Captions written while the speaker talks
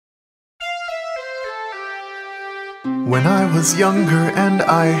When I was younger and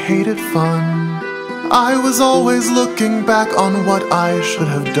I hated fun, I was always looking back on what I should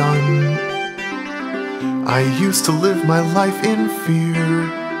have done. I used to live my life in fear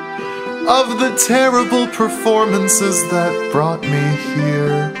of the terrible performances that brought me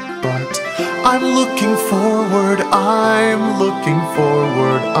here. But I'm looking forward, I'm looking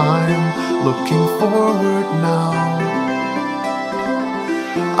forward, I'm looking forward now.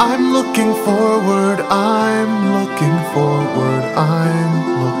 I'm looking forward, I'm looking forward,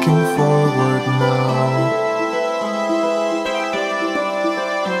 I'm looking forward now.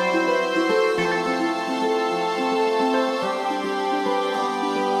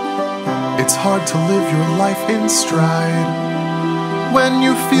 It's hard to live your life in stride when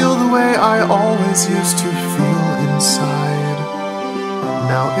you feel the way I always used to feel inside.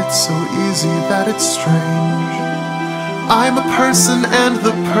 Now it's so easy that it's strange. I'm a person and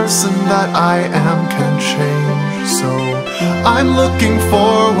the person that I am can change. So I'm looking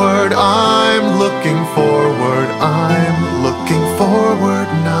forward, I'm looking forward, I'm looking forward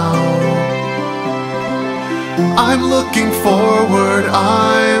now. I'm looking forward,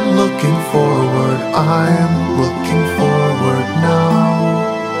 I'm looking forward, I'm looking forward now.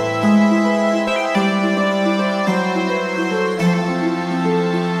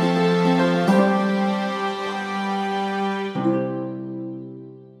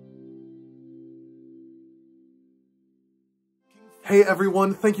 Hey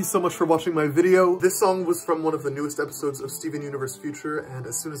everyone, thank you so much for watching my video. This song was from one of the newest episodes of Steven Universe Future, and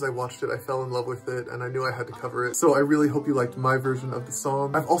as soon as I watched it, I fell in love with it, and I knew I had to cover it. So I really hope you liked my version of the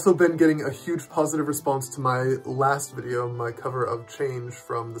song. I've also been getting a huge positive response to my last video, my cover of Change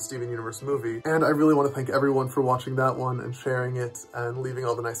from the Steven Universe movie, and I really want to thank everyone for watching that one and sharing it and leaving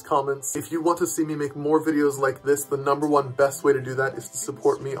all the nice comments. If you want to see me make more videos like this, the #1 best way to do that is to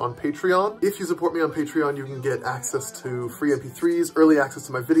support me on Patreon. If you support me on Patreon, you can get access to free MP3s, early access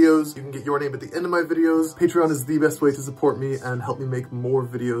to my videos, you can get your name at the end of my videos. Patreon is the best way to support me and help me make more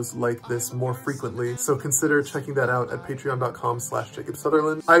videos like this more frequently, so consider checking that out at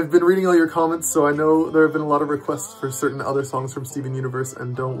patreon.com/JacobSutherland. I've been reading all your comments, so I know there have been a lot of requests for certain other songs from Steven Universe,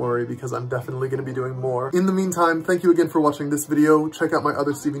 and don't worry because I'm definitely going to be doing more. In the meantime, thank you again for watching this video. Check out my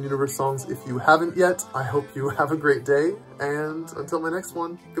other Steven Universe songs if you haven't yet. I hope you have a great day, and until my next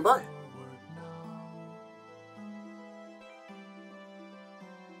one, goodbye!